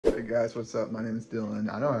Hey guys, what's up? My name is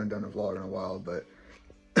Dylan. I know I haven't done a vlog in a while, but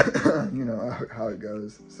you know how it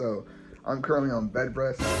goes. So I'm currently on bed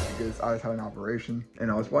rest because I just had an operation, and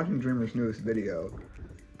I was watching Dreamer's newest video.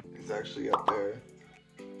 It's actually up there,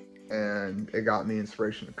 and it got me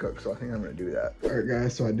inspiration to cook, so I think I'm gonna do that. All right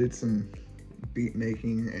guys, so I did some beat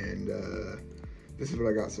making, and this is what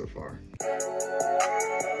I got so far.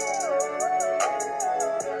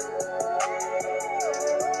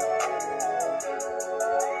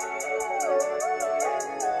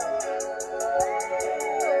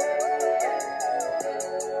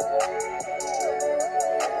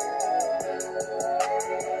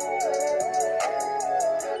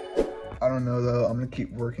 I don't know though, I'm gonna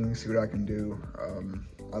keep working, see what I can do.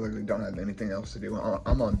 I literally don't have anything else to do.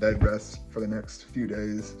 I'm on bed rest for the next few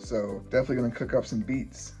days, so definitely gonna cook up some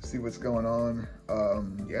beats, see what's going on.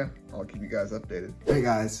 Yeah, I'll keep you guys updated. Hey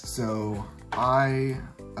guys, so I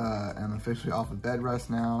am officially off of bed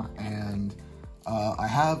rest now, and I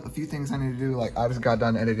have a few things I need to do. Like, I just got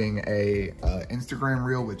done editing a Instagram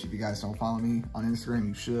reel, which if you guys don't follow me on Instagram,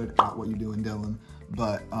 you should, at What You Doing Dylan.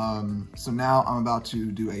 But so now I'm about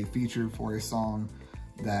to do a feature for a song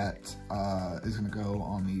that is gonna go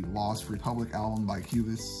on the Lost Republic album by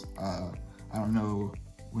Cubis. I don't know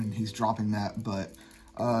when he's dropping that, but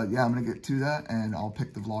yeah, I'm gonna get to that and I'll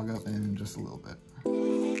pick the vlog up in just a little bit.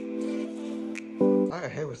 All right,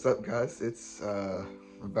 hey, what's up guys? It's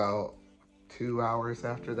about 2 hours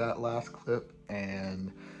after that last clip,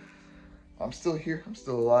 and I'm still here, I'm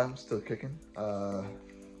still alive, I'm still kicking.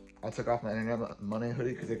 I took off my Internet Money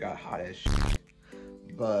hoodie because it got hot as shit.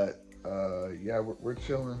 But yeah, we're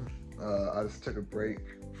chilling. I just took a break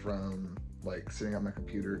from like sitting on my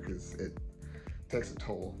computer because it takes a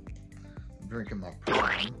toll. I'm drinking my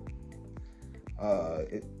Prime.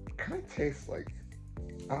 It kind of tastes like,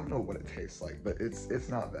 I don't know what it tastes like, but it's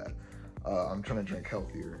not bad. I'm trying to drink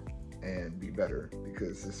healthier and be better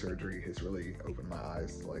because this surgery has really opened my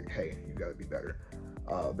eyes. Like, hey, you gotta be better.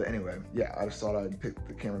 But anyway, yeah, I just thought I'd pick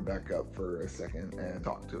the camera back up for a second and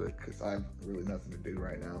talk to it because I have really nothing to do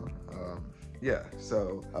right now. Yeah,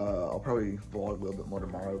 so I'll probably vlog a little bit more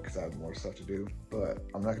tomorrow because I have more stuff to do, but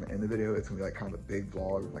I'm not gonna end the video. It's gonna be like kind of a big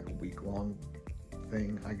vlog, like a week-long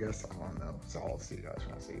thing, I guess. I don't know, so I'll see you guys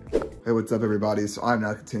when I see you. Hey, what's up everybody? So I'm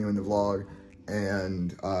now continuing the vlog,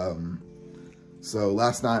 and so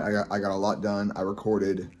last night I got a lot done. I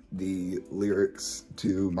recorded the lyrics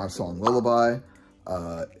to my song Lullaby.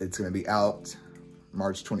 It's gonna be out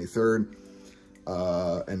March 23rd.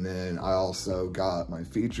 And then I also got my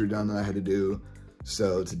feature done that I had to do.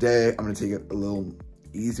 So today I'm gonna take it a little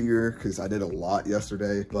easier because I did a lot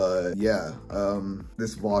yesterday. But yeah,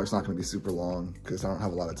 this vlog is not gonna be super long because I don't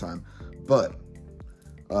have a lot of time. But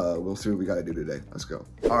we'll see what we gotta do today. Let's go.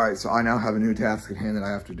 All right, so I now have a new task at hand that I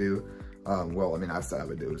have to do. Well, I mean, I said I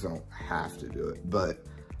would do it, so I don't have to do it. But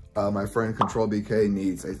my friend Control BK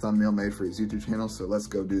needs a thumbnail made for his YouTube channel, so let's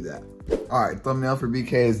go do that. All right, thumbnail for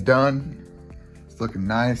BK is done. It's looking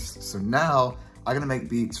nice. So now I'm gonna make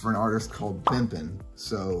beats for an artist called Pimpin'.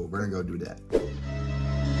 So we're gonna go do that. We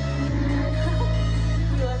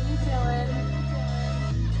love you,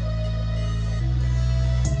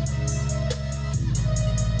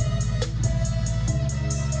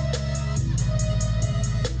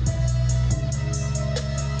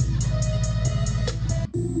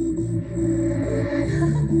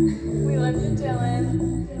 We love you, Dillanm.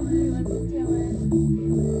 We love you, Dillanm.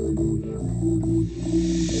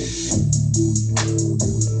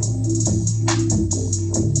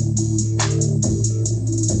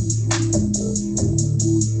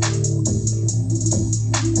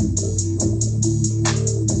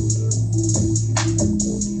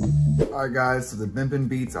 All right guys, so the Pimpin'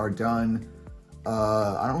 beats are done.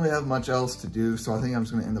 I don't really have much else to do, so I think I'm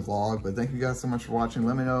just gonna end the vlog, but thank you guys so much for watching.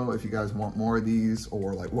 Let me know if you guys want more of these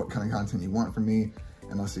or like what kind of content you want from me,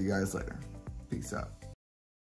 and I'll see you guys later. Peace out.